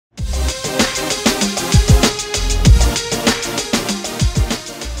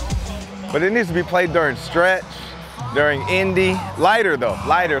But it needs to be played during stretch, during Indy. Lighter though,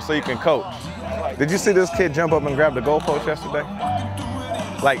 lighter so you can coach. Did you see this kid jump up and grab the goalpost yesterday?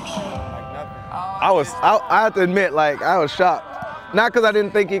 Like, I have to admit, like, I was shocked. Not because I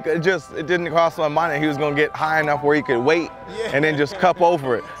didn't think he could, it didn't cross my mind that he was going to get high enough where he could wait and then just cup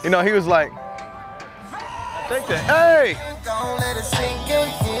over it. You know, he was like, take that. Hey!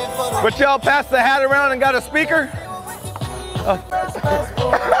 But y'all passed the hat around and got a speaker?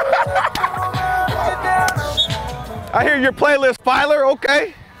 I hear your playlist, Filer,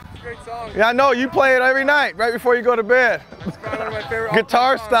 okay. Great song. Yeah, I know, you play it every night, right before you go to bed. It's probably one of my favorite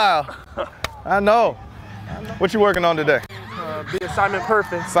Guitar style. I know. What you working on today? Be a Simon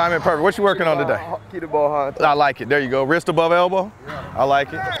Perfect. Simon Perfect. What you working on today? Keep the ball high. I like it. There you go. Wrist above elbow. I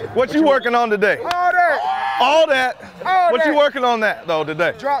like it. What you working on today? All that. All that? All What that. you working on that though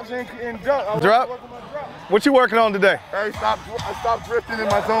today? Drops and drop. Drop? What you working on today? Hey, I stopped drifting in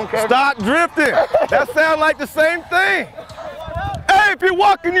my zone, Kevin. Stop drifting. That sounds like the same thing. Hey, if you're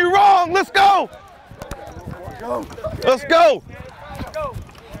walking, you wrong. Let's go. Let's go.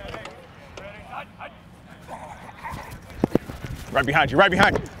 Right behind you, right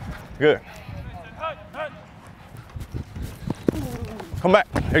behind you. Good. Come back.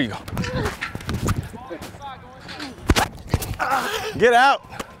 There you go. Get out.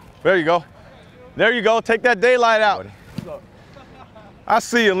 There you go. There you go. Take that daylight out. I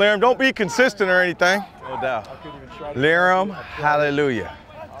see you, Liram. Don't be consistent or anything. No doubt. Liram, hallelujah.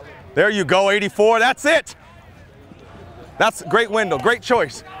 There you go, 84. That's it. That's a great window. Great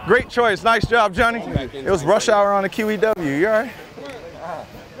choice. Great choice. Nice job, Johnny. It was rush hour on the QEW. You all right?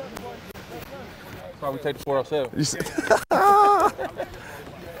 Probably take the 407.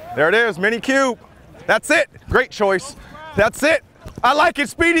 There it is, mini cube. That's it. Great choice. That's it. I like it,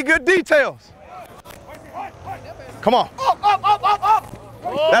 Speedy. Good details. Come on.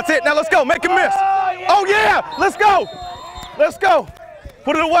 That's it. Now let's go. Make him miss. Oh, yeah. Let's go. Let's go.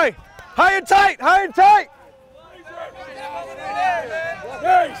 Put it away. High and tight. High and tight.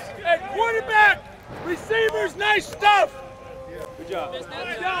 Nice. Hey, quarterback, receivers, nice stuff. Good job.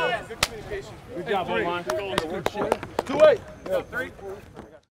 Good job. Good job, O-line. 2-8. 3.